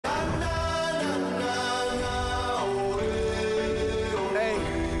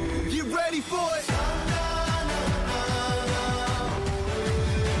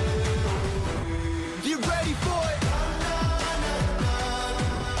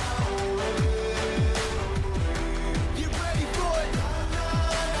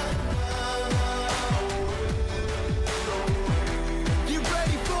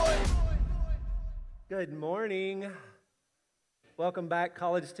morning. Welcome back,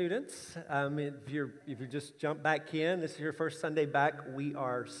 college students. If you just jumped back in, this is your first Sunday back, we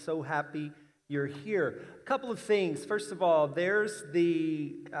are so happy you're here. A couple of things. First of all, there's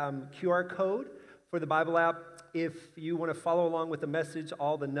the QR code for the Bible app. If you want to follow along with the message,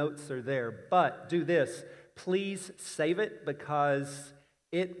 all the notes are there. But do this. Please save it because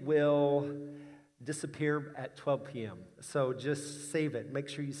it will disappear at 12 p.m. So just save it. Make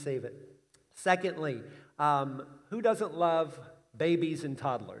sure you save it. Secondly, who doesn't love babies and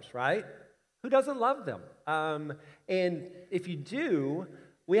toddlers, right? Who doesn't love them? And if you do,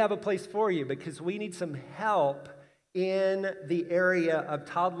 we have a place for you because we need some help in the area of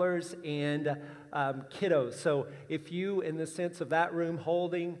toddlers and kiddos. So if you, in the sense of that room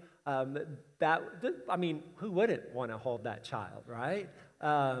holding who wouldn't want to hold that child, right?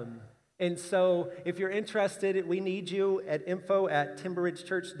 And so if you're interested, we need you at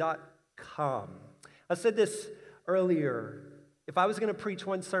info@timberridgechurch.com. I said this earlier. If I was going to preach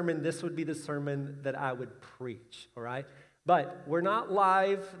one sermon, this would be the sermon that I would preach, all right? But we're not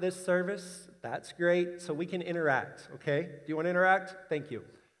live this service. That's great, so we can interact, okay? Do you want to interact? Thank you.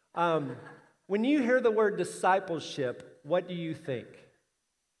 When you hear the word discipleship, what do you think?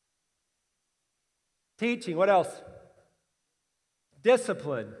 Teaching. What else?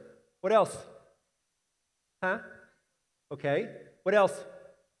 Discipline. What else? Huh? Okay. What else?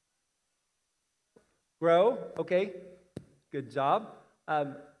 Grow. Okay. Good job.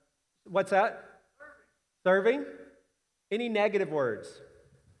 What's that? Serving. Any negative words?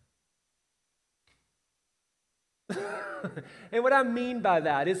 And what I mean by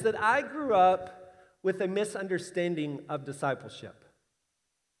that is that I grew up with a misunderstanding of discipleship.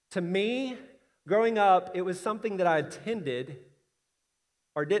 To me, growing up, it was something that I attended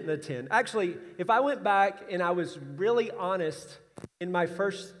or didn't attend. Actually, if I went back and I was really honest in my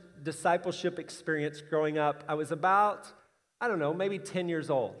first discipleship experience growing up, I was about, maybe 10 years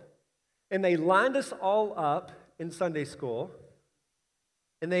old. And they lined us all up in Sunday school,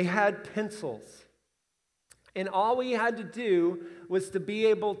 and they had pencils. And all we had to do was to be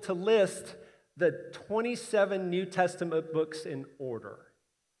able to list the 27 New Testament books in order.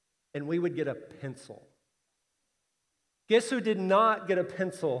 And we would get a pencil. Guess who did not get a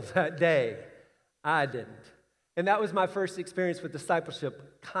pencil that day? I didn't. And that was my first experience with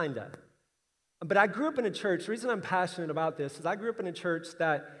discipleship, kinda. But I grew up in a church. The reason I'm passionate about this is I grew up in a church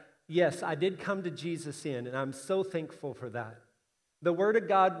that, yes, I did come to Jesus in, and I'm so thankful for that. The Word of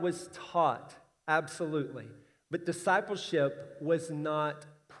God was taught, absolutely. But discipleship was not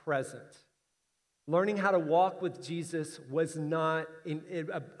present. Learning how to walk with Jesus was not in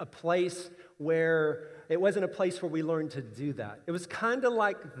a place where, it wasn't a place where we learned to do that. It was kind of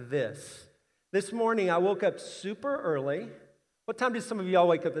like this. This morning, I woke up super early. What time did some of y'all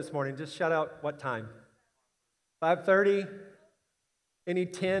wake up this morning? Just shout out what time. 5:30? Any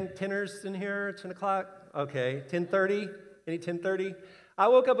 10ers in here? 10 o'clock? Okay. 10:30? Any 10:30? I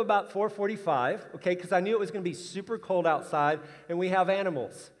woke up about 4:45, okay, because I knew it was going to be super cold outside, and we have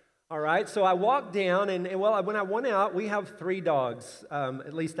animals. All right, so I walked down, and when I went out, we have 3 dogs,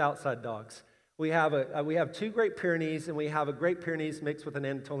 at least outside dogs. We have 2 Great Pyrenees, and we have a Great Pyrenees mixed with an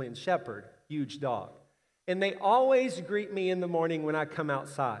Anatolian Shepherd, huge dog. And they always greet me in the morning when I come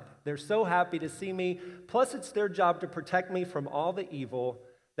outside. They're so happy to see me. Plus, it's their job to protect me from all the evil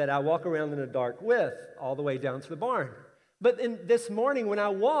that I walk around in the dark with, all the way down to the barn. But this morning when I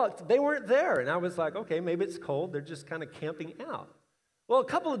walked, they weren't there. And I was like, okay, maybe it's cold. They're just kind of camping out. Well, a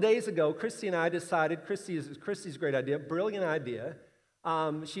couple of days ago, Christy and I decided, Christy's great idea, brilliant idea.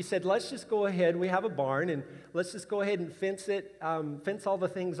 She said, let's just go ahead, we have a barn, and let's just go ahead and fence all the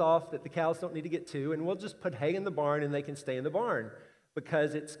things off that the cows don't need to get to, and we'll just put hay in the barn and they can stay in the barn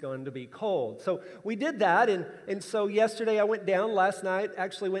because it's going to be cold. So we did that, and so yesterday last night,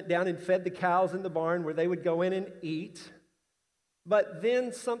 actually went down and fed the cows in the barn where they would go in and eat. But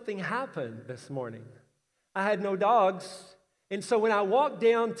then something happened this morning. I had no dogs. And so when I walked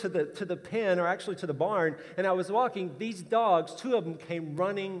down to the pen, or actually to the barn, and I was walking, these dogs, 2 of them came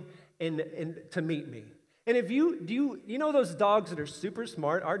running in to meet me. And if you know those dogs that are super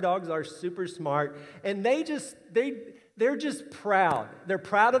smart? Our dogs are super smart, and they're just proud. They're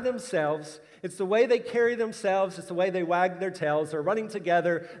proud of themselves. It's the way they carry themselves. It's the way they wag their tails. They're running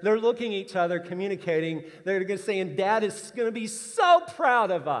together. They're looking at each other, communicating. They're saying, Dad is going to be so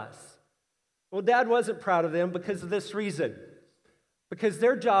proud of us. Well, Dad wasn't proud of them because of this reason. Because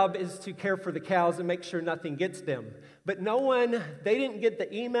their job is to care for the cows and make sure nothing gets them. But they didn't get the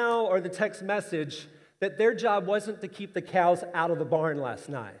email or the text message that their job wasn't to keep the cows out of the barn last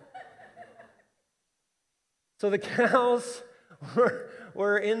night. So the cows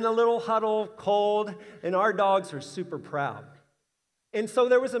we're in the little huddle, cold, and our dogs are super proud. And so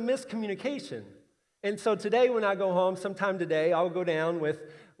there was a miscommunication. And so today when I go home, sometime today, I'll go down with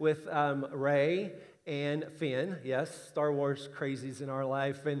Ray and Finn, yes, Star Wars crazies in our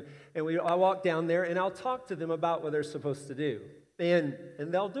life, and I walk down there and I'll talk to them about what they're supposed to do, and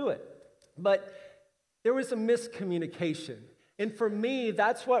they'll do it. But there was a miscommunication, and for me,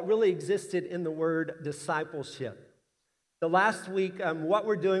 that's what really existed in the word discipleship. The last week, what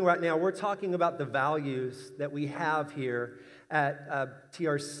we're doing right now, we're talking about the values that we have here at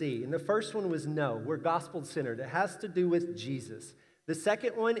TRC, and the first one was no, we're gospel-centered. It has to do with Jesus. The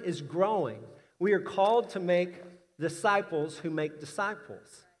second one is growing. We are called to make disciples who make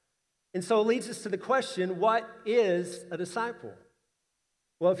disciples. And so it leads us to the question, what is a disciple?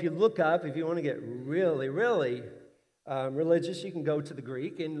 Well, if you look up, if you want to get really, really religious, you can go to the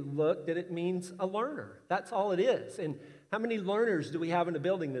Greek and look that it means a learner. That's all it is. And how many learners do we have in the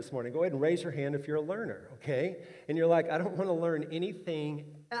building this morning? Go ahead and raise your hand if you're a learner, okay? And you're like, I don't want to learn anything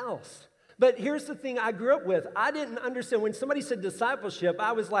else. But here's the thing I grew up with. I didn't understand. When somebody said discipleship,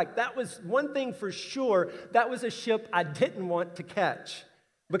 I was like, that was one thing for sure. That was a ship I didn't want to catch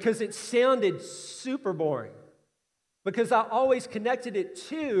because it sounded super boring. Because I always connected it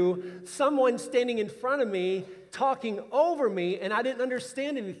to someone standing in front of me, talking over me, and I didn't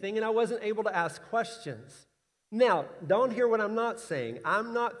understand anything, and I wasn't able to ask questions. Now, don't hear what I'm not saying.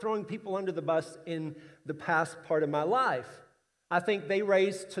 I'm not throwing people under the bus in the past part of my life. I think they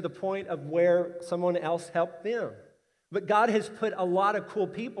raised to the point of where someone else helped them. But God has put a lot of cool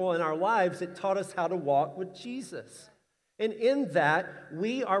people in our lives that taught us how to walk with Jesus. And in that,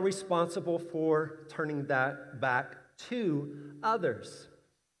 we are responsible for turning that back to others.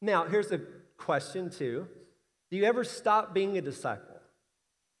 Now, here's a question too. Do you ever stop being a disciple?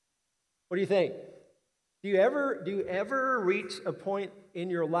 What do you think? Do you ever reach a point in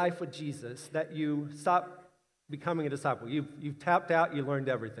your life with Jesus that you stop becoming a disciple? You've tapped out, you learned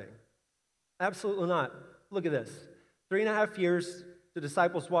everything. Absolutely not. Look at this. 3.5 years, the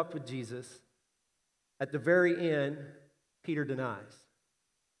disciples walked with Jesus. At the very end, Peter denies.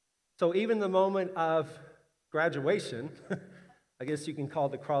 So even the moment of graduation, I guess you can call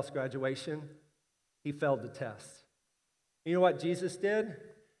the cross graduation, he failed the test. You know what Jesus did?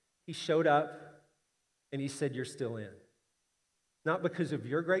 He showed up and he said, you're still in. Not because of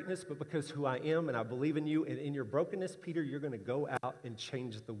your greatness, but because who I am, and I believe in you, and in your brokenness, Peter, you're going to go out and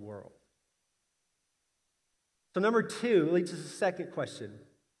change the world. So number 2 leads us to the second question.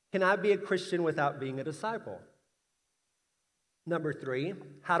 Can I be a Christian without being a disciple? Number 3,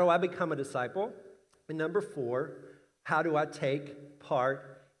 how do I become a disciple? And number 4, how do I take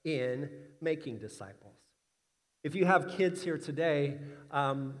part in making disciples? If you have kids here today,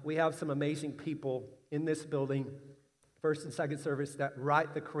 we have some amazing people in this building, first and second service, that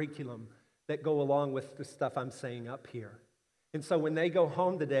write the curriculum that go along with the stuff I'm saying up here. And so when they go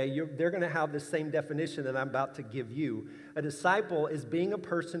home today, they're going to have the same definition that I'm about to give you. A disciple is being a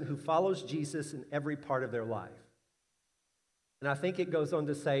person who follows Jesus in every part of their life. And I think it goes on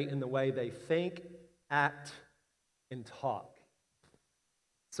to say in the way they think, act, and talk.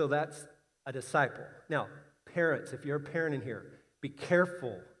 So that's a disciple. Now, parents, if you're a parent in here, be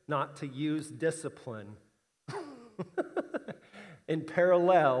careful not to use discipline in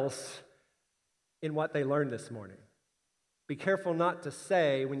parallels in what they learned this morning. Be careful not to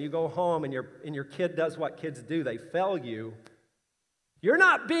say when you go home and your kid does what kids do, they fail you, you're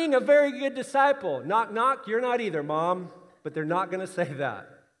not being a very good disciple. Knock, knock, you're not either, Mom. But they're not going to say that.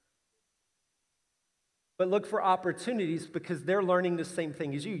 But look for opportunities because they're learning the same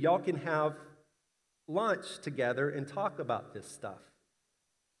thing as you. Y'all can have lunch together and talk about this stuff.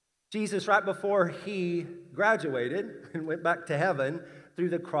 Jesus, right before he graduated and went back to heaven through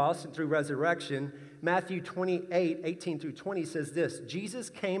the cross and through resurrection, Matthew 28:18-20 says this, Jesus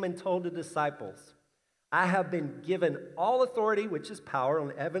came and told the disciples, I have been given all authority, which is power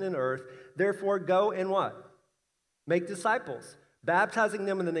on heaven and earth. Therefore, go and what? Make disciples, baptizing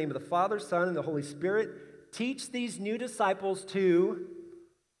them in the name of the Father, Son, and the Holy Spirit. Teach these new disciples to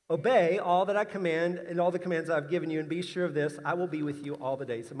obey all that I command and all the commands I've given you, and be sure of this, I will be with you all the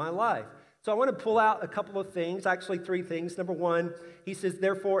days of my life. So I want to pull out a couple of things, actually 3 things. Number 1, he says,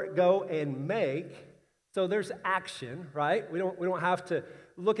 therefore, go and make. So there's action, right? We don't have to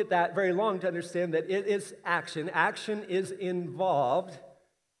look at that very long to understand that it is action. Action is involved.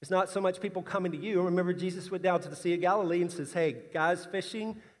 It's not so much people coming to you. Remember, Jesus went down to the Sea of Galilee and says, hey, guys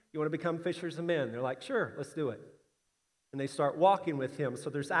fishing, you want to become fishers of men? They're like, sure, let's do it. And they start walking with him. So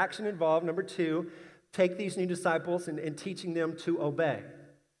there's action involved. Number 2, take these new disciples and teaching them to obey.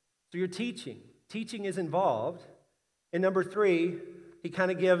 So you're teaching. Teaching is involved. And number 3, he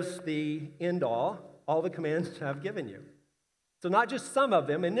kind of gives the end all the commands I've given you. So not just some of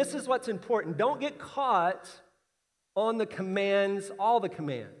them, and this is what's important. Don't get caught on the commands, all the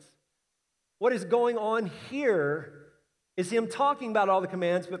commands. What is going on here is him talking about all the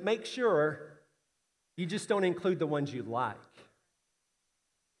commands, but make sure you just don't include the ones you like.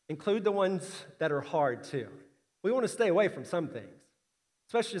 Include the ones that are hard too. We want to stay away from some things,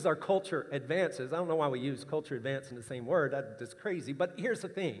 especially as our culture advances. I don't know why we use culture advance in the same word. That's crazy. But here's the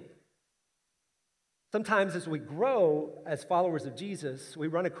thing. Sometimes as we grow as followers of Jesus, we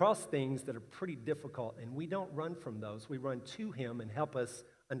run across things that are pretty difficult, and we don't run from those. We run to him and help us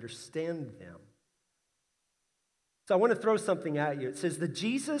understand them. So I want to throw something at you. It says, the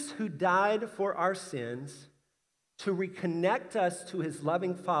Jesus who died for our sins to reconnect us to his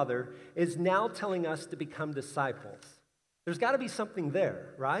loving Father is now telling us to become disciples. There's got to be something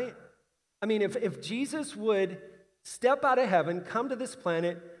there, right? I mean, if Jesus would step out of heaven, come to this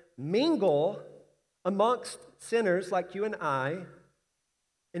planet, mingle amongst sinners like you and I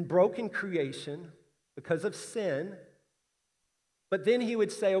in broken creation because of sin, but then he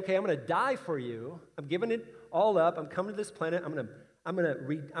would say, okay, I'm going to die for you. I'm giving it all up. I'm coming to this planet. I'm going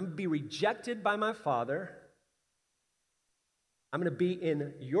to be rejected by my Father. I'm going to be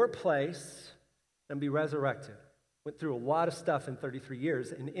in your place and be resurrected. Went through a lot of stuff in 33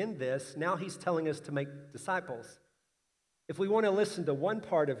 years, and in this, now he's telling us to make disciples. If we want to listen to one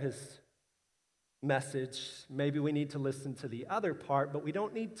part of his message, maybe we need to listen to the other part, but we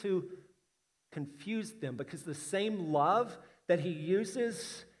don't need to confuse them, because the same love that he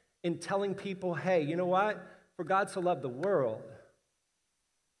uses in telling people, hey, you know what? For God so loved the world,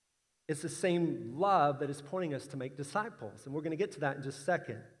 it's the same love that is pointing us to make disciples. And we're going to get to that in just a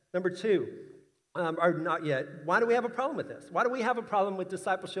second. Number two, or not yet, why do we have a problem with this? Why do we have a problem with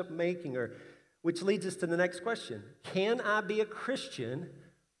discipleship making? Which leads us to the next question. Can I be a Christian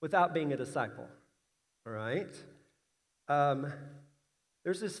without being a disciple? All right.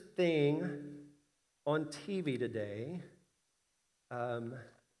 There's this thing on TV today. I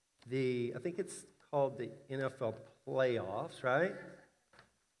think it's called the NFL playoffs, right?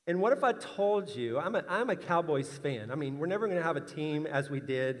 And what if I told you, I'm a Cowboys fan. I mean, we're never going to have a team as we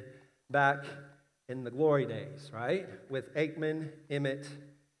did back in the glory days, right? With Aikman, Emmett,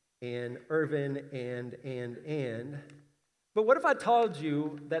 and Irvin, and. But what if I told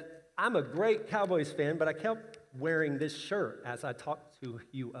you that I'm a great Cowboys fan, but I kept wearing this shirt as I talked to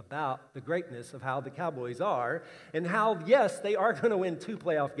you about the greatness of how the Cowboys are and how, yes, they are going to win 2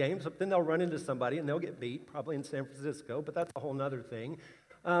 playoff games, but then they'll run into somebody and they'll get beat, probably in San Francisco, but that's a whole other thing.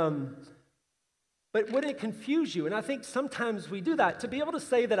 But wouldn't it confuse you? And I think sometimes we do that. To be able to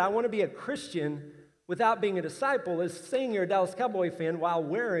say that I want to be a Christian without being a disciple is saying you're a Dallas Cowboy fan while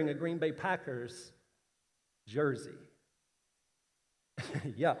wearing a Green Bay Packers jersey.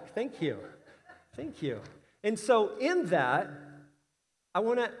 Yeah, thank you. Thank you. And so in that, I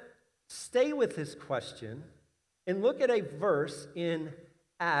want to stay with this question and look at a verse in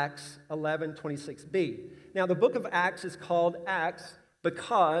Acts 11:26b. Now, the book of Acts is called Acts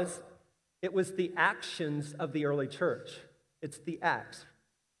because it was the actions of the early church. It's the Acts.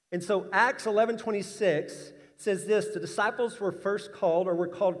 And so Acts 11:26 says this, the disciples were first called, or were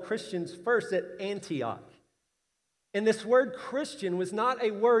called Christians first at Antioch. And this word Christian was not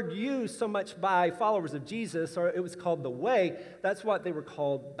a word used so much by followers of Jesus, or it was called the way. That's what they were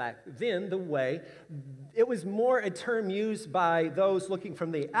called back then, the way. It was more a term used by those looking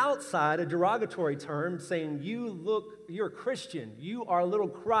from the outside, a derogatory term, saying, you're a Christian, you are a little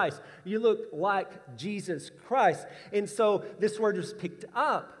Christ, you look like Jesus Christ. And so this word was picked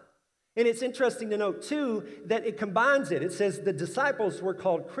up. And it's interesting to note, too, that it combines it. It says the disciples were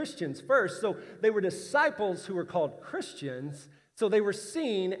called Christians first. So they were disciples who were called Christians. So they were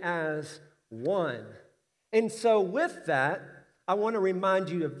seen as one. And so with that, I want to remind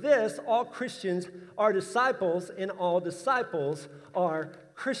you of this. All Christians are disciples, and all disciples are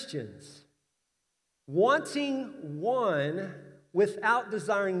Christians. Wanting one without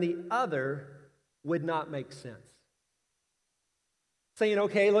desiring the other would not make sense. Saying,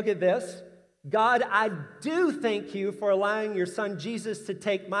 okay, look at this. God, I do thank you for allowing your son Jesus to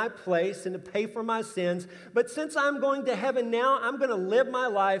take my place and to pay for my sins. But since I'm going to heaven now, I'm going to live my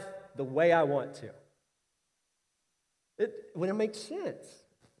life the way I want to. It wouldn't make sense.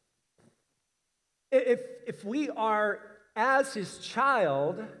 If we are, as his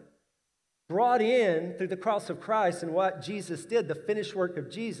child, brought in through the cross of Christ and what Jesus did, the finished work of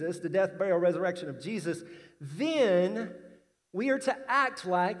Jesus, the death, burial, resurrection of Jesus, then we are to act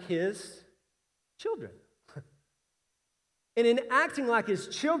like his children. And in acting like his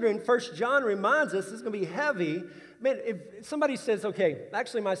children, 1 John reminds us, this is going to be heavy, Man, if somebody says, okay,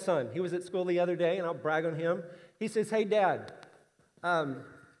 actually my son, he was at school the other day, and I'll brag on him. He says, hey, Dad,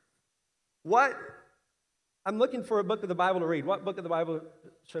 what? I'm looking for a book of the Bible to read. What book of the Bible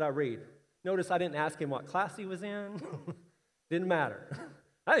should I read? Notice I didn't ask him what class he was in. Didn't matter.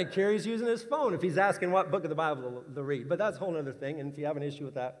 I didn't care he's using his phone if he's asking what book of the Bible to read. But that's a whole other thing, and if you have an issue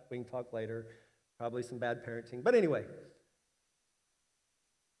with that, we can talk later. Probably some bad parenting. But anyway.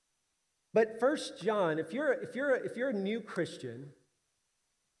 But 1 John, if you're a new Christian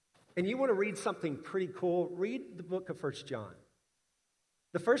and you want to read something pretty cool, read the book of 1 John.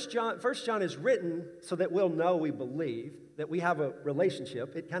 The 1 John is written so that we'll know we believe, that we have a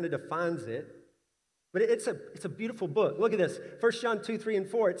relationship. It kind of defines it. But it's a beautiful book. Look at this. 1 John 2, 3, and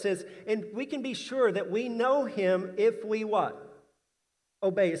 4, it says, and we can be sure that we know him if we what?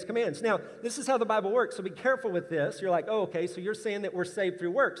 Obey his commands. Now, this is how the Bible works, so be careful with this. You're like, oh, okay, so you're saying that we're saved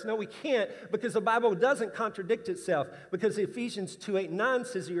through works. No, we can't, because the Bible doesn't contradict itself. Because Ephesians 2, 8, and 9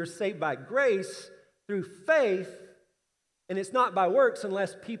 says that you're saved by grace through faith, and it's not by works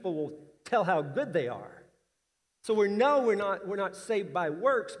unless people will tell how good they are. So we're not saved by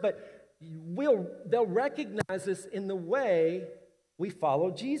works, but they'll recognize us in the way we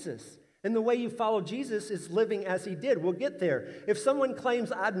follow Jesus. And the way you follow Jesus is living as he did. We'll get there. If someone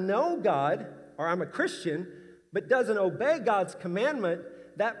claims, I know God, or I'm a Christian, but doesn't obey God's commandment,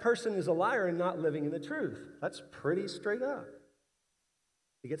 that person is a liar and not living in the truth. That's pretty straight up.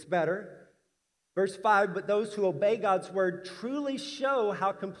 It gets better. Verse 5, but those who obey God's word truly show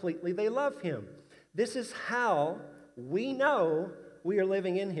how completely they love him. This is how we know we are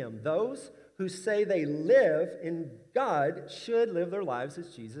living in him. Those who say they live in God should live their lives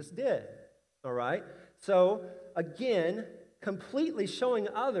as Jesus did. All right? So, again, completely showing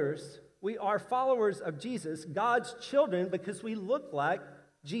others we are followers of Jesus, God's children, because we look like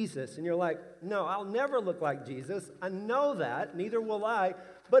Jesus. And you're like, no, I'll never look like Jesus. I know that. Neither will I.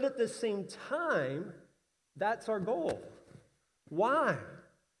 But at the same time, that's our goal. Why?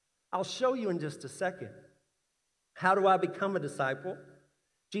 I'll show you in just a second. How do I become a disciple?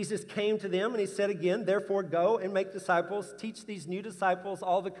 Jesus came to them and he said again, therefore go and make disciples, teach these new disciples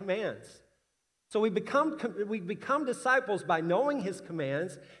all the commands. So we become disciples by knowing his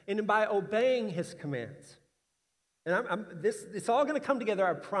commands and by obeying his commands. And it's all going to come together,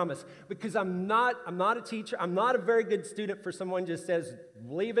 I promise, because I'm not a teacher. I'm not a very good student for someone who just says,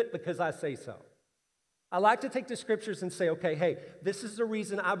 believe it because I say so. I like to take the scriptures and say, okay, hey, this is the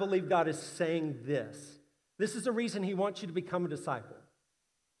reason I believe God is saying this. This is the reason he wants you to become a disciple.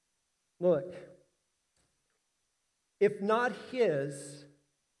 Look, if not his,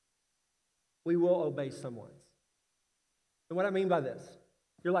 we will obey someone's. And what I mean by this,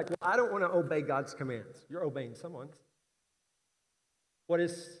 you're like, well, I don't want to obey God's commands. You're obeying someone's. What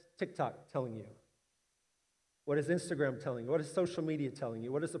is TikTok telling you? What is Instagram telling you? What is social media telling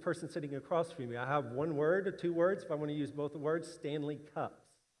you? What is the person sitting across from you? I have one word or two words. If I want to use both the words, Stanley Cups.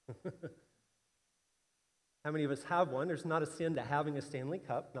 How many of us have one? There's not a sin to having a Stanley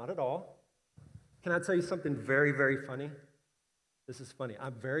Cup, not at all. Can I tell you something very, very funny? This is funny.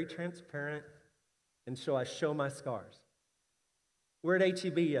 I'm very transparent, and so I show my scars. We're at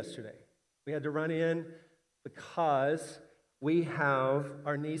HEB yesterday. We had to run in because we have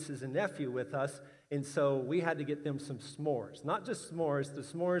our nieces and nephew with us, and so we had to get them some s'mores. Not just s'mores, the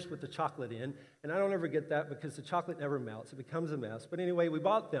s'mores with the chocolate in, and I don't ever get that because the chocolate never melts. It becomes a mess. But anyway, we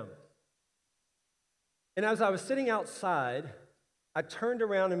bought them. And as I was sitting outside, I turned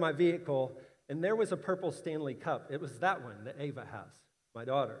around in my vehicle, and there was a purple Stanley Cup. It was that one that Ava has, my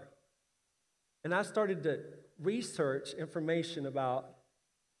daughter. And I started to research information about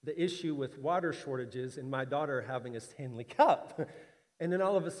the issue with water shortages and my daughter having a Stanley Cup. And then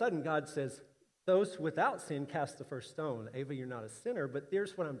all of a sudden, God says, those without sin cast the first stone. Ava, you're not a sinner, but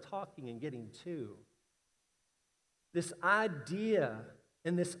there's what I'm talking and getting to. This idea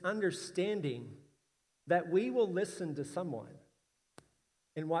and this understanding that we will listen to someone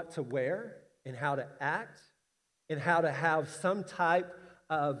and what to wear and how to act and how to have some type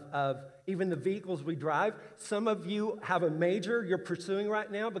of even the vehicles we drive. Some of you have a major you're pursuing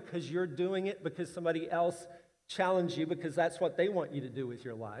right now because you're doing it because somebody else challenged you because that's what they want you to do with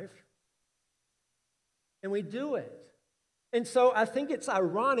your life. And we do it. And so I think it's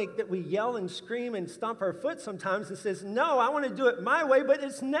ironic that we yell and scream and stomp our foot sometimes and says, no, I want to do it my way, but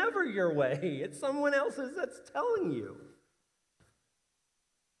it's never your way. It's someone else's that's telling you.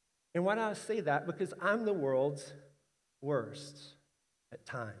 And why do I say that? Because I'm the world's worst at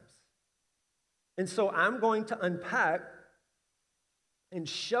times. And so I'm going to unpack and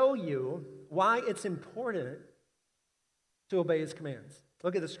show you why it's important to obey his commands.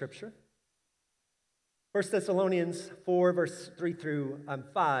 Look at the scripture. 1 Thessalonians 4, verse 3 through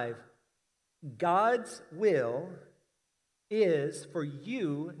 5. God's will is for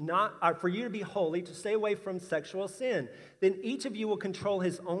you to be holy, to stay away from sexual sin. Then each of you will control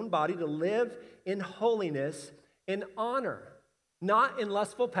his own body to live in holiness and honor, not in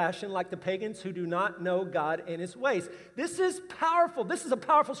lustful passion like the pagans who do not know God and his ways. This is powerful. This is a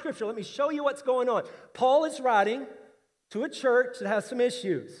powerful scripture. Let me show you what's going on. Paul is writing to a church that has some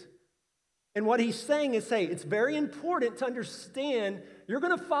issues. And what he's saying is, hey, it's very important to understand you're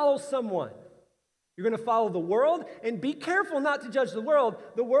going to follow someone. You're going to follow the world, and be careful not to judge the world.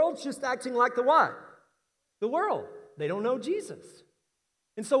 The world's just acting like the what? The world. They don't know Jesus.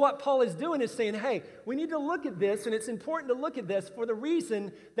 And so what Paul is doing is saying, hey, we need to look at this, and it's important to look at this for the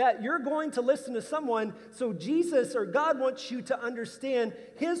reason that you're going to listen to someone, so Jesus or God wants you to understand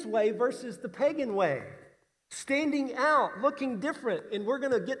his way versus the pagan way. Standing out, looking different, and we're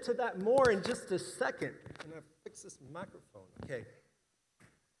going to get to that more in just a second. Can I fix this microphone? Okay.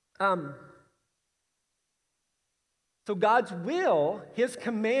 So God's will, his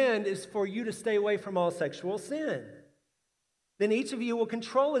command is for you to stay away from all sexual sin. Then each of you will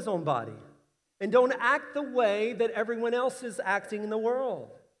control his own body and don't act the way that everyone else is acting in the world.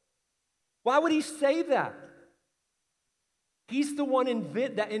 Why would he say that? He's the one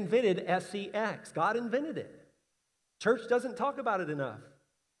that invented sex. God invented it. Church doesn't talk about it enough.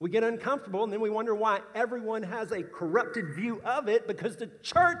 We get uncomfortable and then we wonder why everyone has a corrupted view of it because the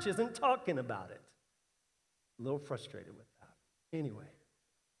church isn't talking about it. A little frustrated with that. Anyway.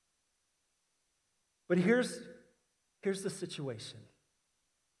 But here's the situation.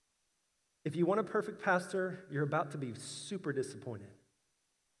 If you want a perfect pastor, you're about to be super disappointed.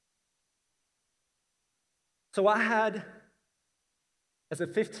 So as a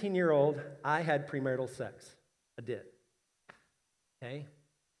 15-year-old, I had premarital sex. I did. Okay?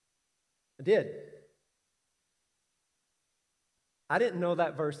 I did. I didn't know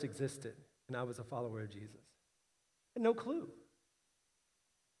that verse existed, and I was a follower of Jesus. I had no clue.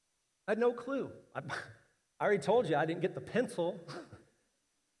 I already told you I didn't get the pencil.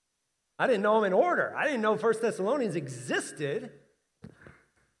 I didn't know them in order. I didn't know 1 Thessalonians existed.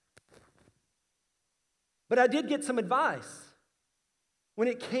 But I did get some advice. When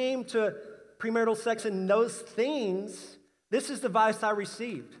it came to premarital sex and those things, this is the advice I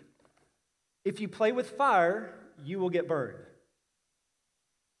received. If you play with fire, you will get burned.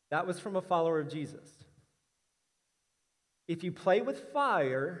 That was from a follower of Jesus. If you play with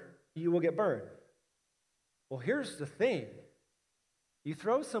fire, you will get burned. Well, here's the thing. You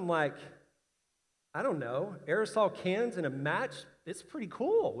throw some aerosol cans in a match, it's pretty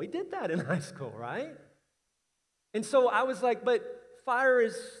cool. We did that in high school, right? And so I was like, but fire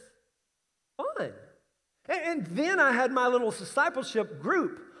is fun. And then I had my little discipleship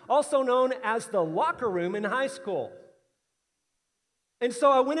group, also known as the locker room in high school. And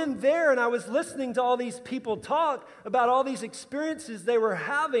so I went in there and I was listening to all these people talk about all these experiences they were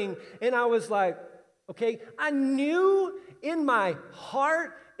having. And I was like, okay, I knew in my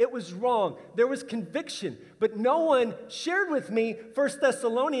heart it was wrong. There was conviction, but no one shared with me 1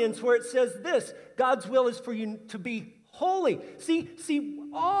 Thessalonians where it says this, God's will is for you to be holy. See,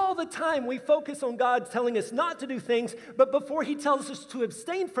 all the time we focus on God telling us not to do things, but before he tells us to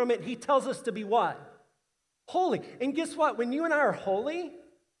abstain from it, he tells us to be what? Holy. And guess what? When you and I are holy,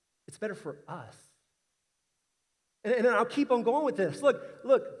 it's better for us. And I'll keep on going with this. Look,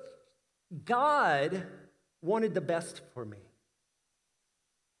 God wanted the best for me.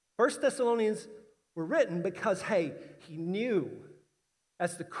 1 Thessalonians were written because, hey, he knew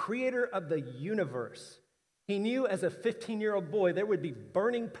as the creator of the universe, he knew as a 15-year-old boy there would be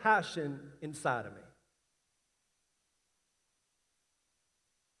burning passion inside of me.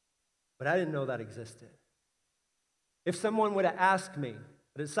 But I didn't know that existed. If someone would have asked me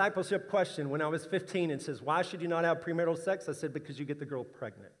a discipleship question when I was 15 and says, why should you not have premarital sex? I said, because you get the girl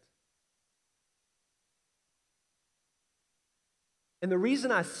pregnant. And the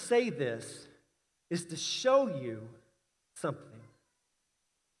reason I say this is to show you something.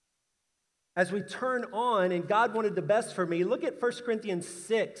 As we turn on, and God wanted the best for me, look at 1 Corinthians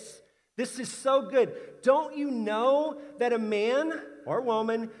 6. This is so good. Don't you know that a man or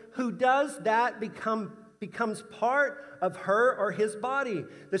woman who does that becomes part of her or his body?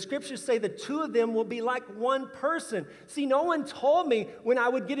 The scriptures say the two of them will be like one person. See, no one told me when I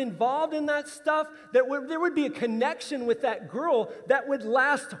would get involved in that stuff that there would be a connection with that girl that would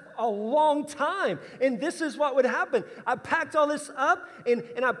last a long time. And this is what would happen. I packed all this up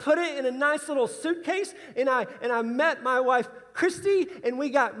and I put it in a nice little suitcase and I met my wife Christy and we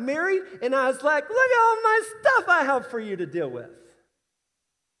got married and I was like, look at all my stuff I have for you to deal with.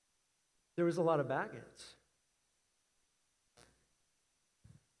 There was a lot of baggage.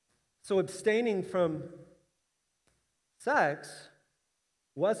 So abstaining from sex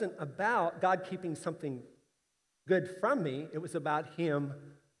wasn't about God keeping something good from me. It was about Him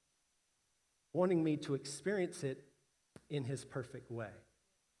wanting me to experience it in His perfect way.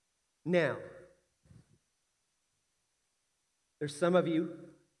 Now, there's some of you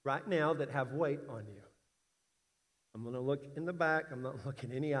right now that have weight on you. I'm going to look in the back. I'm not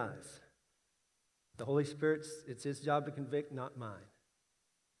looking any eyes. The Holy Spirit, it's His job to convict, not mine.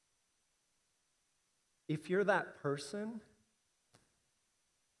 If you're that person,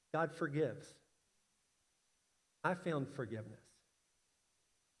 God forgives. I found forgiveness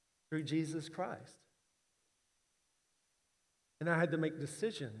through Jesus Christ. And I had to make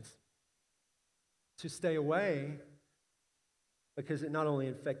decisions to stay away because it not only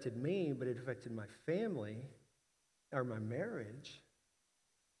affected me, but it affected my family or my marriage,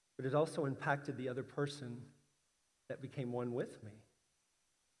 but it also impacted the other person that became one with me.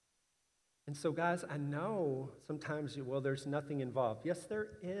 And so, guys, I know sometimes there's nothing involved. Yes, there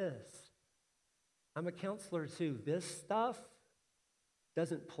is. I'm a counselor too. This stuff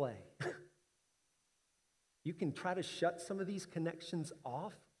doesn't play. You can try to shut some of these connections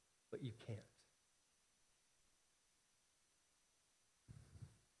off, but you can't.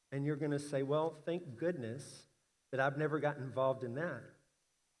 And you're going to say, well, thank goodness that I've never gotten involved in that.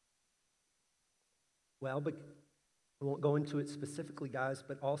 Well, but I won't go into it specifically, guys,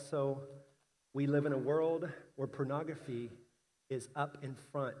 but also we live in a world where pornography is up in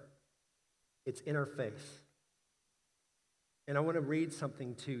front. It's in our face. And I want to read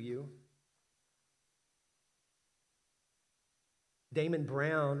something to you. Damon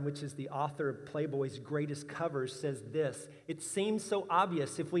Brown, which is the author of Playboy's Greatest Covers, says this: "It seems so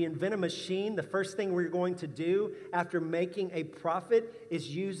obvious. If we invent a machine, the first thing we're going to do after making a profit is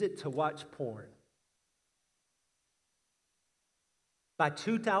use it to watch porn. By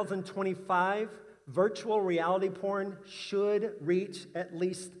 2025, virtual reality porn should reach at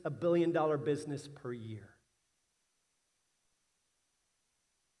least $1 billion business per year.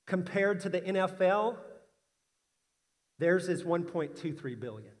 Compared to the NFL, theirs is $1.23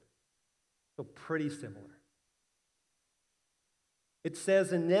 billion. So pretty similar. It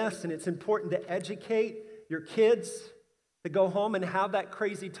says in this, and it's important to educate your kids to go home and have that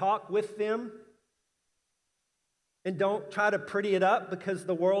crazy talk with them. And don't try to pretty it up because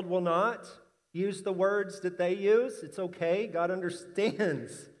the world will not use the words that they use. It's okay. God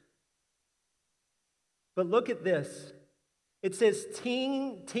understands. But look at this. It says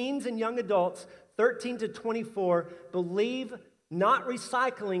teens and young adults, 13 to 24, believe not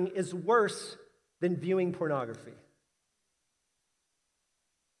recycling is worse than viewing pornography.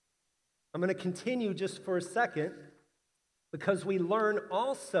 I'm going to continue just for a second because we learn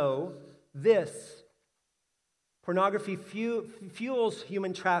also this. Pornography fuels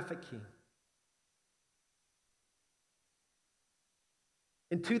human trafficking.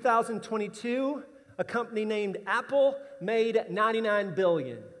 In 2022, a company named Apple made $99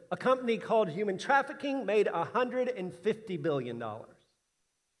 billion. A company called Human Trafficking made $150 billion.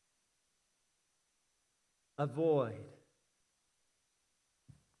 Avoid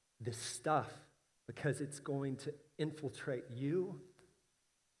this stuff because it's going to infiltrate you.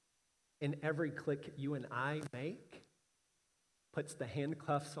 And every click you and I make puts the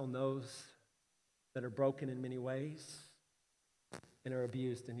handcuffs on those that are broken in many ways and are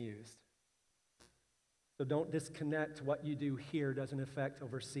abused and used. So don't disconnect what you do here doesn't affect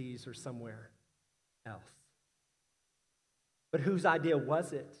overseas or somewhere else. But whose idea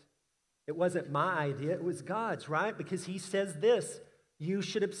was it? It wasn't my idea, it was God's, right? Because He says this, you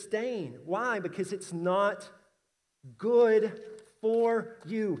should abstain. Why? Because it's not good for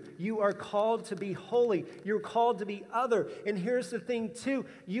you. You are called to be holy. You're called to be other. And here's the thing too.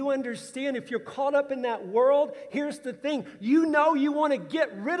 You understand if you're caught up in that world, here's the thing. You know you want to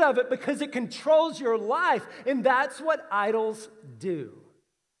get rid of it because it controls your life. And that's what idols do.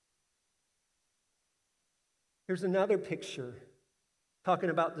 Here's another picture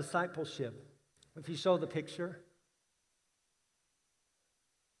talking about discipleship. If you show the picture.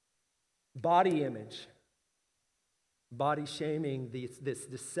 Body image. Body shaming, this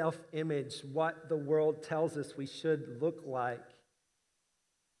self-image, what the world tells us we should look like.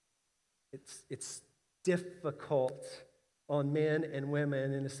 It's difficult on men and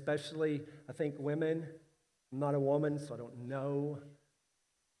women, and especially, I think, women. I'm not a woman, so I don't know.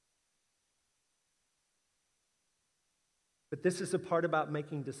 But this is a part about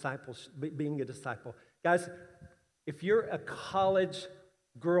making disciples, being a disciple. Guys, if you're a college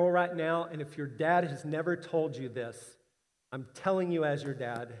girl right now, and if your dad has never told you this, I'm telling you as your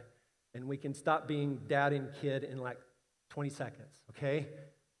dad, And we can stop being dad and kid in like 20 seconds, okay?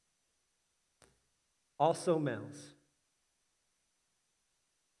 Also males.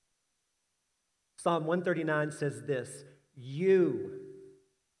 Psalm 139 says this, you,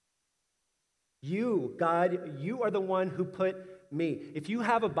 God, you are the one who put me. If you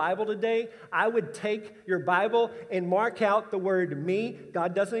have a Bible today, I would take your Bible and mark out the word me,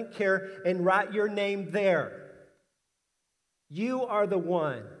 God doesn't care, and write your name there. You are the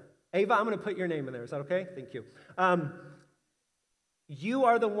one. Ava, I'm going to put your name in there. Is that okay? Thank you. You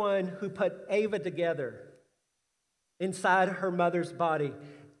are the one who put Ava together inside her mother's body.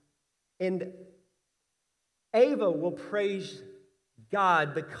 And Ava will praise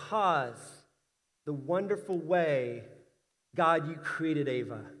God because the wonderful way, God, you created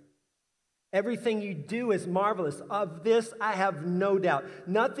Ava. Everything you do is marvelous. Of this, I have no doubt.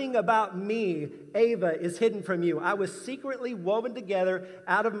 Nothing about me, Ava, is hidden from you. I was secretly woven together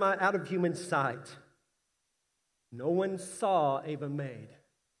out of human sight. No one saw Ava made.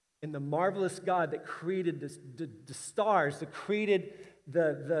 And the marvelous God that created the stars, that created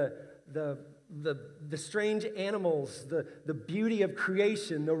the strange animals, the beauty of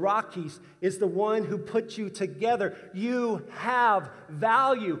creation, the Rockies, is the one who put you together. You have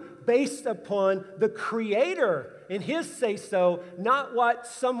value based upon the Creator and His say-so, not what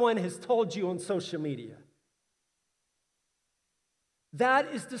someone has told you on social media.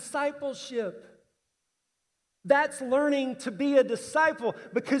 That is discipleship. That's learning to be a disciple,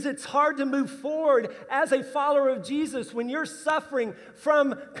 because it's hard to move forward as a follower of Jesus when you're suffering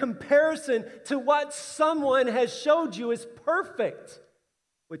from comparison to what someone has showed you is perfect,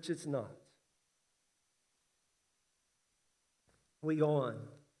 which it's not. We go on.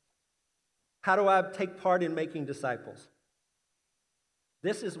 How do I take part in making disciples?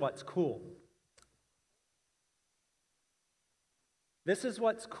 This is what's cool. This is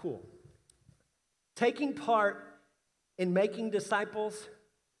what's cool. Taking part in making disciples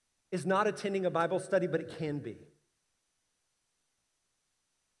is not attending a Bible study, but it can be.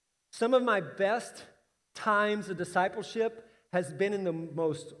 Some of my best times of discipleship has been in the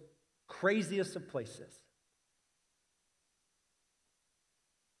most craziest of places.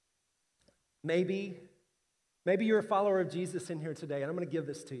 Maybe you're a follower of Jesus in here today, and I'm going to give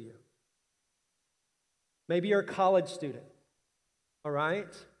this to you. Maybe you're a college student, all right?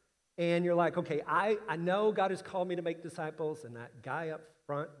 And you're like, okay, I know God has called me to make disciples, and that guy up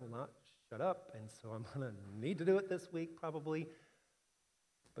front will not shut up, and so I'm going to need to do it this week probably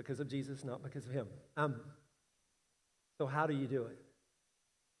because of Jesus, not because of him. So how do you do it?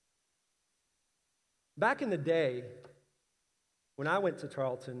 Back in the day, when I went to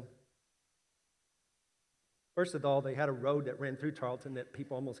Tarleton, first of all, they had a road that ran through Tarleton that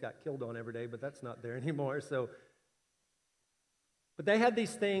people almost got killed on every day, but that's not there anymore. But they had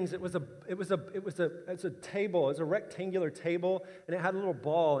these things. It was a table. It was a rectangular table, and it had a little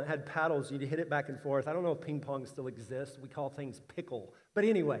ball. And it had paddles. You'd hit it back and forth. I don't know if ping pong still exists. We call things pickle. But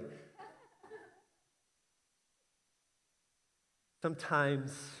anyway,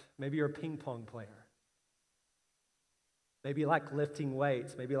 sometimes maybe you're a ping pong player. Maybe you like lifting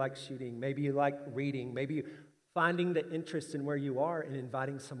weights. Maybe you like shooting. Maybe you like reading. Maybe finding the interest in where you are and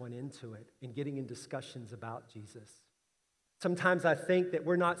inviting someone into it and getting in discussions about Jesus. Sometimes I think that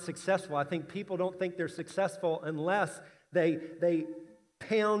we're not successful. I think people don't think they're successful unless they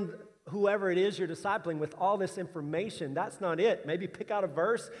pound whoever it is you're discipling with all this information. That's not it. Maybe pick out a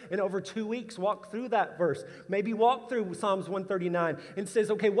verse and over 2 weeks walk through that verse. Maybe walk through Psalms 139 and says,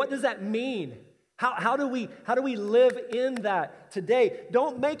 okay, what does that mean? How do we live in that today?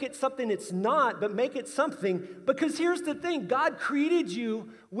 Don't make it something it's not, but make it something, because here's the thing. God created you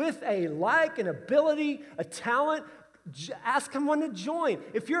with a like, an ability, a talent. Ask someone to join.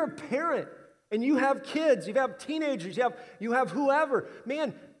 If you're a parent and you have kids, you have teenagers, you have whoever,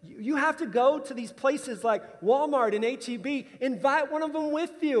 man, you have to go to these places like Walmart and H-E-B. Invite one of them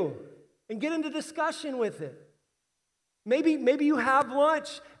with you and get into discussion with it. Maybe you have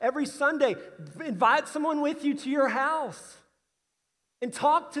lunch every Sunday. Invite someone with you to your house and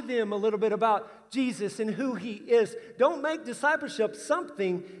talk to them a little bit about Jesus and who he is. Don't make discipleship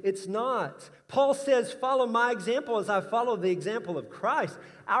something it's not. Paul says, follow my example as I follow the example of Christ.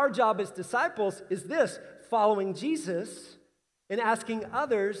 Our job as disciples is this, following Jesus and asking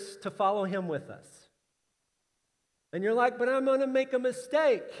others to follow him with us. And you're like, but I'm going to make a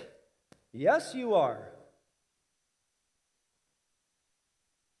mistake. Yes, you are.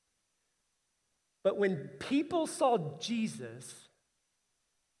 But when people saw Jesus,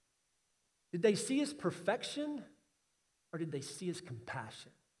 did they see his perfection or did they see his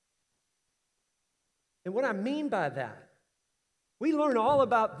compassion? And what I mean by that, We learn all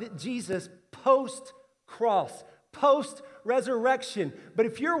about Jesus post-cross, post-resurrection. But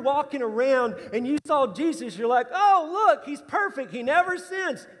if you're walking around and you saw Jesus, you're like, oh, look, he's perfect. He never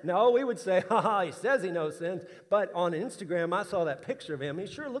sins. No, we would say, haha, he says he knows sins. But on Instagram, I saw that picture of him. He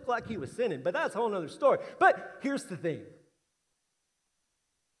sure looked like he was sinning. But that's a whole other story. But here's the thing.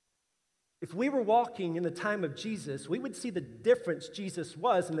 If we were walking in the time of Jesus, we would see the difference Jesus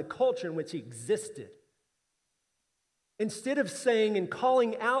was in the culture in which he existed. Instead of saying and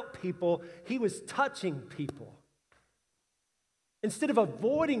calling out people, he was touching people. Instead of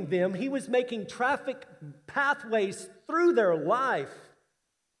avoiding them, he was making traffic pathways through their life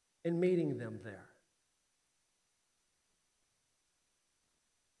and meeting them there.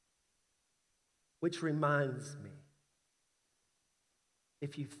 Which reminds me,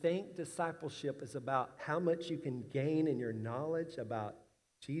 if you think discipleship is about how much you can gain in your knowledge about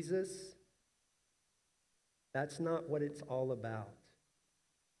Jesus, that's not what it's all about.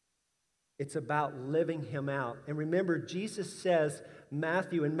 It's about living him out. And remember, Jesus says, in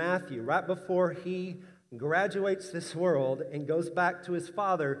Matthew, right before he graduates this world and goes back to his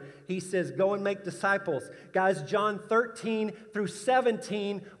Father, he says, go and make disciples. Guys, John 13 through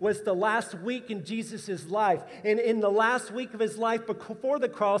 17 was the last week in Jesus' life. And in the last week of his life before the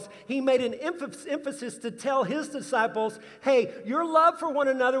cross, he made an emphasis to tell his disciples, hey, your love for one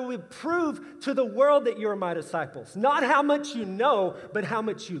another will prove to the world that you're my disciples. Not how much you know, but how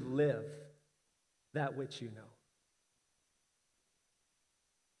much you live that which you know.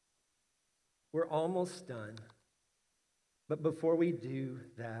 We're almost done. But before we do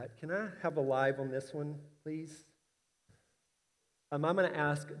that, can I have a live on this one, please? I'm going to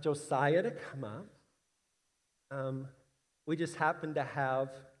ask Josiah to come up. We just happen to have,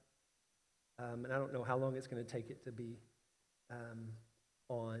 and I don't know how long it's going to take it to be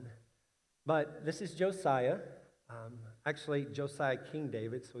on, but this is Josiah. Actually, Josiah King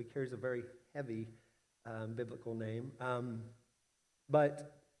David, so he carries a very heavy biblical name.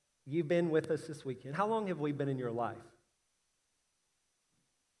 But you've been with us this weekend. How long have we been in your life?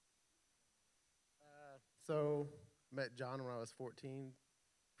 So, met John when I was 14,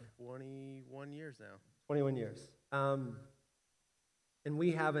 21 years now. 21 years. And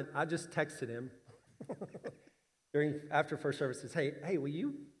we haven't, I just texted him after first service, says, hey,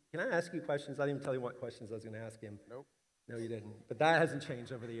 can I ask you questions? I didn't even tell you what questions I was going to ask him. Nope. No, you didn't. But that hasn't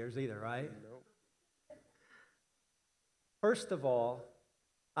changed over the years either, right? Nope. First of all,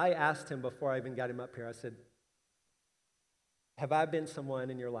 I asked him before I even got him up here, I said, have I been someone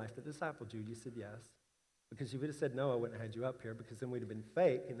in your life that discipled you? You said yes. Because you would have said no, I wouldn't have had you up here because then we'd have been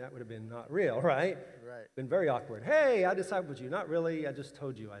fake and that would have been not real, right? Right. Been very awkward. Hey, I discipled you. Not really. I just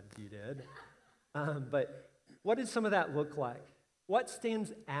told you you did. But what did some of that look like? What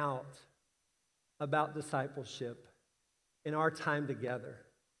stands out about discipleship in our time together?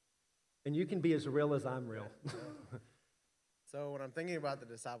 And you can be as real as I'm real. So when I'm thinking about the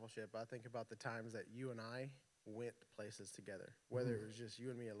discipleship, I think about the times that you and I went places together, whether it was just you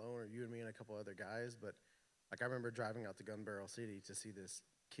and me alone or you and me and a couple other guys. But like I remember driving out to Gun Barrel City to see this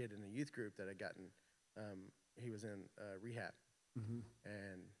kid in a youth group that had gotten, he was in rehab.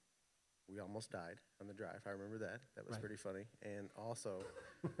 And we almost died on the drive. I remember that. That was pretty funny. And also,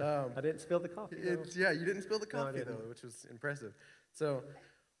 I didn't spill the coffee. Yeah, you didn't spill the coffee though, which was impressive. So,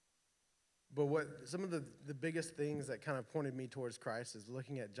 but what some of the biggest things that kind of pointed me towards Christ is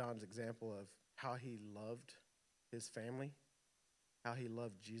looking at John's example of how he loved his family, how he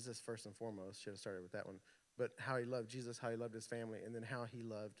loved Jesus first and foremost. Should have started with that one. But how he loved Jesus, how he loved his family, and then how he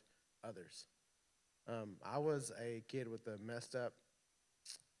loved others. I was a kid with a messed up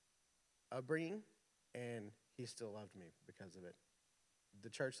upbringing, and he still loved me because of it. The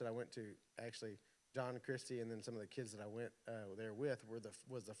church that I went to, actually, John, Christy, and then some of the kids that I went there with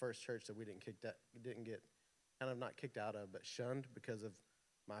was the first church that we didn't get kind of not kicked out of, but shunned because of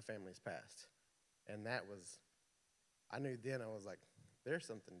my family's past. And that was, I knew then, I was like, there's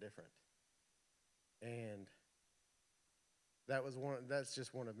something different. And that's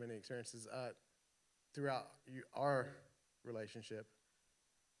just one of many experiences throughout our relationship,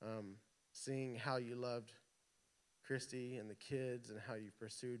 seeing how you loved Christy and the kids and how you've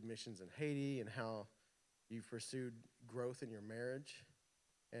pursued missions in Haiti and how you've pursued growth in your marriage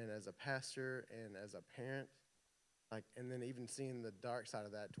and as a pastor and as a parent, and then even seeing the dark side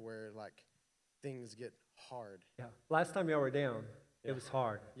of that to where things get hard. Yeah. Last time y'all were down, it was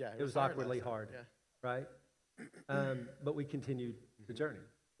hard. Yeah, it was awkwardly hard. Yeah. Right? But we continued the journey.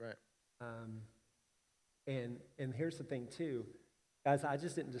 Right. And here's the thing too, guys, I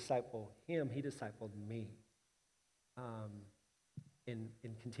just didn't disciple him, he discipled me. And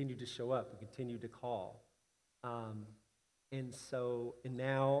continued to show up and continued to call. And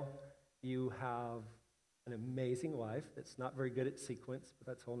now you have an amazing wife that's not very good at sequence, but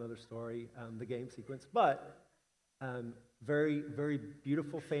that's a whole other story, the game sequence. But very, very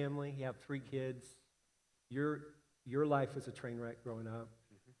beautiful family. You have 3 kids. Your life was a train wreck growing up.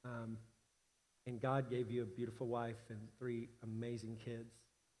 And God gave you a beautiful wife and 3 amazing kids.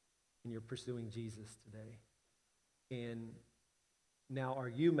 And you're pursuing Jesus today. And now are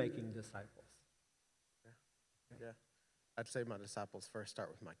you making disciples? Yeah. I'd say my disciples first start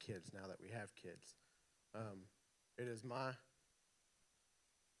with my kids now that we have kids. It is my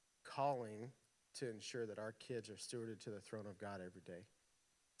calling to ensure that our kids are stewarded to the throne of God every day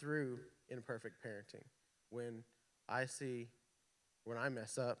through imperfect parenting. When I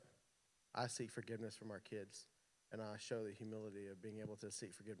mess up, I seek forgiveness from our kids, and I show the humility of being able to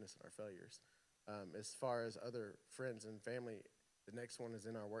seek forgiveness in our failures. As far as other friends and family, the next one is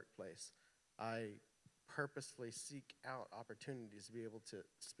in our workplace. I purposefully seek out opportunities to be able to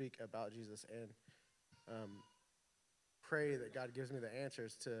speak about Jesus and pray that God gives me the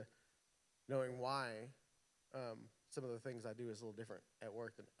answers to knowing why some of the things I do is a little different at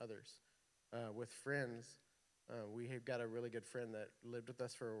work than others. With friends, we have got a really good friend that lived with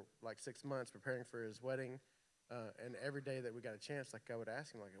us for like 6 months preparing for his wedding. And every day that we got a chance, like I would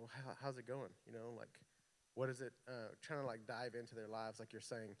ask him, like, well, how's it going? You know, like, what is it? Trying to like dive into their lives, like you're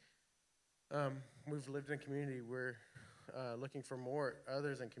saying. We've lived in community. We're looking for more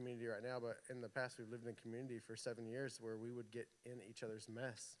others in community right now, but in the past we've lived in community for 7 years where we would get in each other's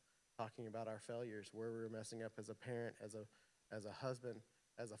mess, talking about our failures, where we were messing up as a parent, as a husband,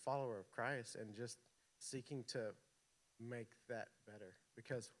 as a follower of Christ, and just seeking to make that better.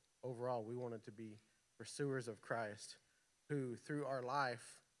 Because overall, we wanted to be pursuers of Christ who, through our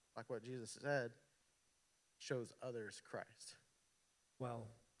life, like what Jesus said, shows others Christ. Well,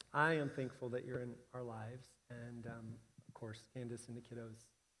 I am thankful that you're in our lives, and of course, Candace and the kiddos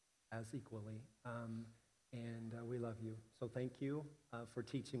as equally, and we love you. So thank you for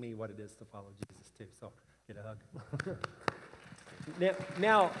teaching me what it is to follow Jesus too. So get a hug.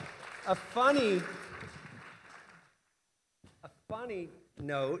 Now, a funny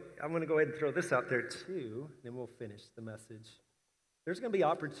note, I'm going to go ahead and throw this out there too, then we'll finish the message. There's going to be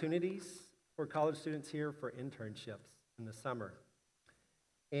opportunities for college students here for internships in the summer.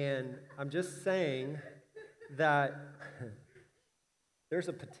 And I'm just saying that there's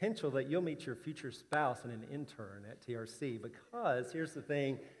a potential that you'll meet your future spouse and an intern at TRC, because here's the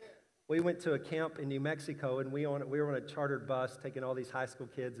thing. We went to a camp in New Mexico, and we were on a chartered bus taking all these high school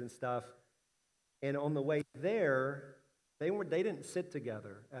kids and stuff. And on the way there, they didn't sit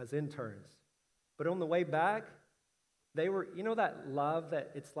together as interns. But on the way back, they were, you know that love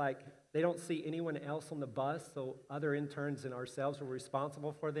that it's like they don't see anyone else on the bus, so other interns and ourselves were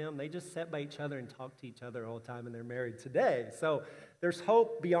responsible for them. They just sat by each other and talked to each other all the time, and they're married today. So there's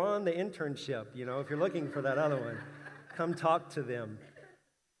hope beyond the internship, you know, if you're looking for that other one. Come talk to them.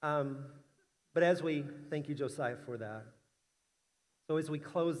 But thank you, Josiah, for that. So as we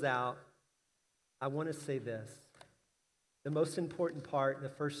close out, I want to say this. The most important part, the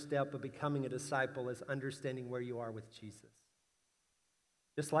first step of becoming a disciple, is understanding where you are with Jesus.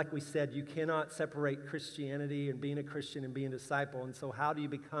 Just like we said, you cannot separate Christianity and being a Christian and being a disciple. And so how do you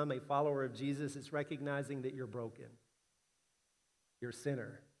become a follower of Jesus? It's recognizing that you're broken. You're a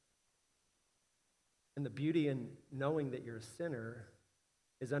sinner. And the beauty in knowing that you're a sinner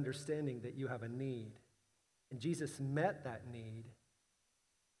is understanding that you have a need. And Jesus met that need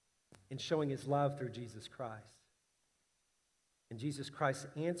in showing his love through Jesus Christ. And Jesus Christ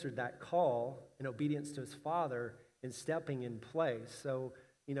answered that call in obedience to his Father in stepping in place. So,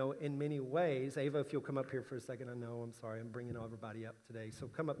 you know, in many ways, Ava, if you'll come up here for a second. I know, I'm sorry, I'm bringing everybody up today. So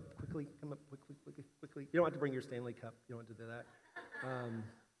come up quickly. You don't have to bring your Stanley Cup. You don't have to do that.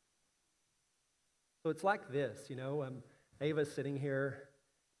 So it's like this, you know. Ava's sitting here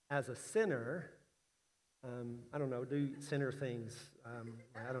as a sinner. I don't know, do sinner things.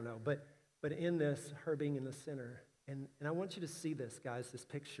 I don't know. But in this, her being in the sinner. And I want you to see this, guys, this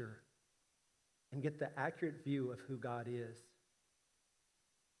picture, and get the accurate view of who God is.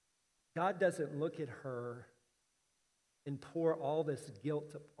 God doesn't look at her and pour all this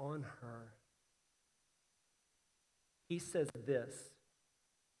guilt upon her. He says this,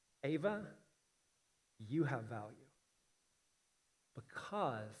 Ava, you have value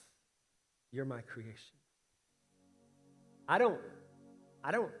because you're my creation. I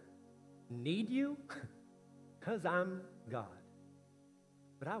don't need you. Because I'm God.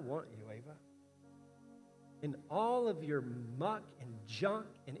 But I want you, Ava. In all of your muck and junk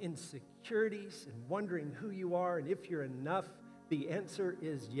and insecurities and wondering who you are and if you're enough, the answer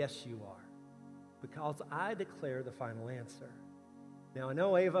is yes, you are. because I declare the final answer. Now, I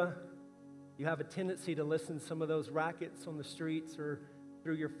know, Ava, you have a tendency to listen to some of those rackets on the streets or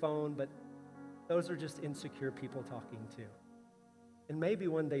through your phone, but those are just insecure people talking too. And maybe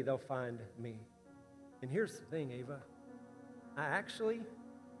one day they'll find me. And here's the thing, Ava. I actually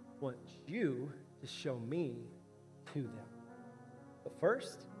want you to show me to them. But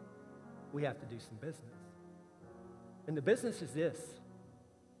first, we have to do some business. And the business is this.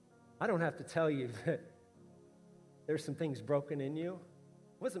 I don't have to tell you that there's some things broken in you.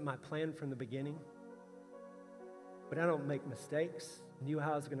 It wasn't my plan from the beginning. But I don't make mistakes. I knew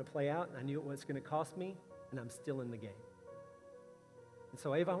how it was going to play out, and I knew what it was going to cost me, and I'm still in the game. And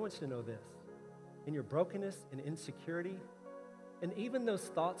so, Ava, I want you to know this. In your brokenness and insecurity, and even those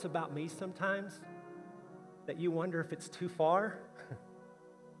thoughts about me sometimes that you wonder if it's too far,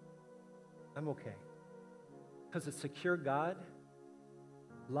 I'm okay. Because a secure God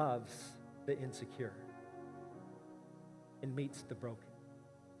loves the insecure and meets the broken.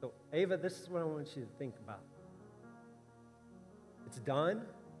 So, Ava, this is what I want you to think about. It's done.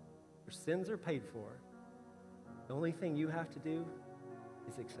 Your sins are paid for. The only thing you have to do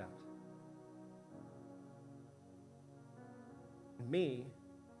is accept. And me,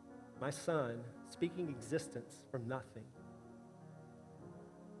 my son, speaking existence from nothing,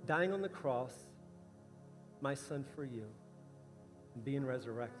 dying on the cross, my son for you, and being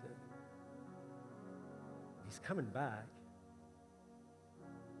resurrected. He's coming back,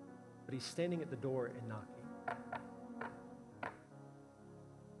 but he's standing at the door and knocking.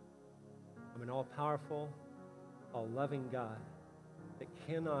 I'm an all-powerful, all-loving God that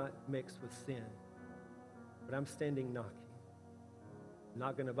cannot mix with sin, but I'm standing knocking. I'm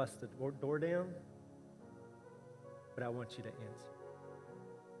not going to bust the door down, but I want you to answer.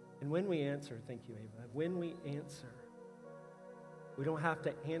 And when we answer, thank you, Ava, when we answer, we don't have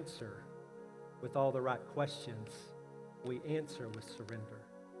to answer with all the right questions. We answer with surrender.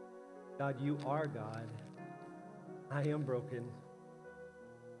 God, you are God. I am broken.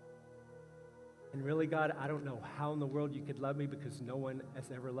 And really, God, I don't know how in the world you could love me because no one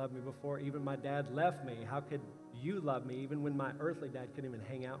has ever loved me before. Even my dad left me. How could you love me even when my earthly dad couldn't even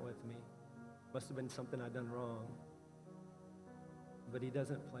hang out with me? Must have been something I'd done wrong. But he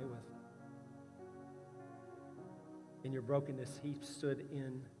doesn't play with it. In your brokenness, he stood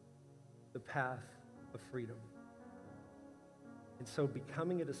in the path of freedom. And so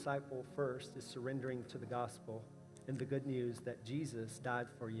becoming a disciple first is surrendering to the gospel and the good news that Jesus died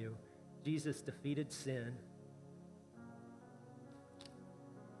for you. Jesus defeated sin.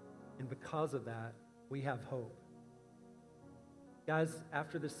 And because of that, we have hope. Guys,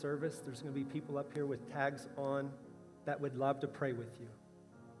 after this service, there's going to be people up here with tags on that would love to pray with you.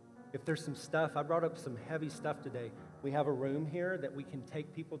 If there's some stuff, I brought up some heavy stuff today. We have a room here that we can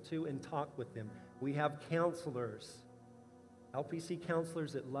take people to and talk with them. We have counselors, LPC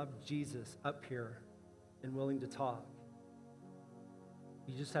counselors that love Jesus up here and willing to talk.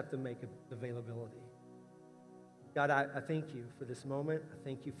 You just have to make availability. God, I thank you for this moment. I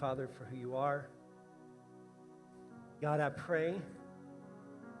thank you, Father, for who you are. God, I pray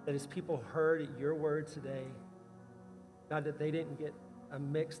that as people heard your word today, God, that they didn't get a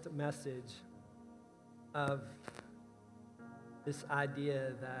mixed message of this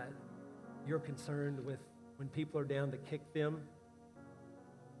idea that you're concerned with when people are down to kick them.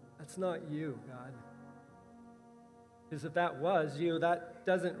 That's not you, God. Because if that was you, that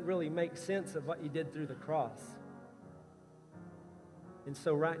doesn't really make sense of what you did through the cross. And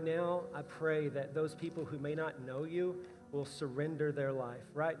so right now, I pray that those people who may not know you will surrender their life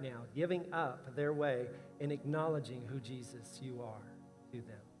right now, giving up their way and acknowledging who Jesus you are to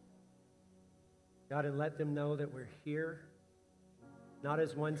them. God, and let them know that we're here, not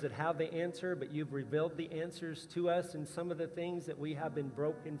as ones that have the answer, but you've revealed the answers to us in some of the things that we have been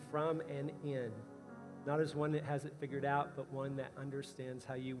broken from and in. Not as one that has it figured out, but one that understands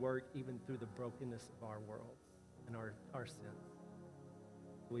how you work even through the brokenness of our world and our sins.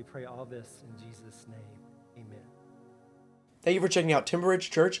 We pray all this in Jesus' name. Amen. Thank you for checking out Timber Ridge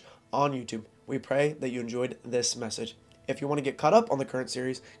Church on YouTube. We pray that you enjoyed this message. If you want to get caught up on the current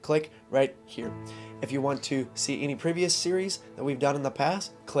series, click right here. If you want to see any previous series that we've done in the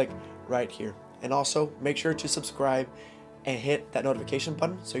past, click right here. And also make sure to subscribe and hit that notification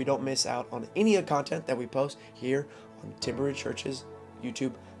button so you don't miss out on any of the content that we post here on Timber Ridge Church's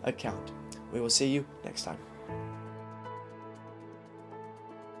YouTube account. We will see you next time.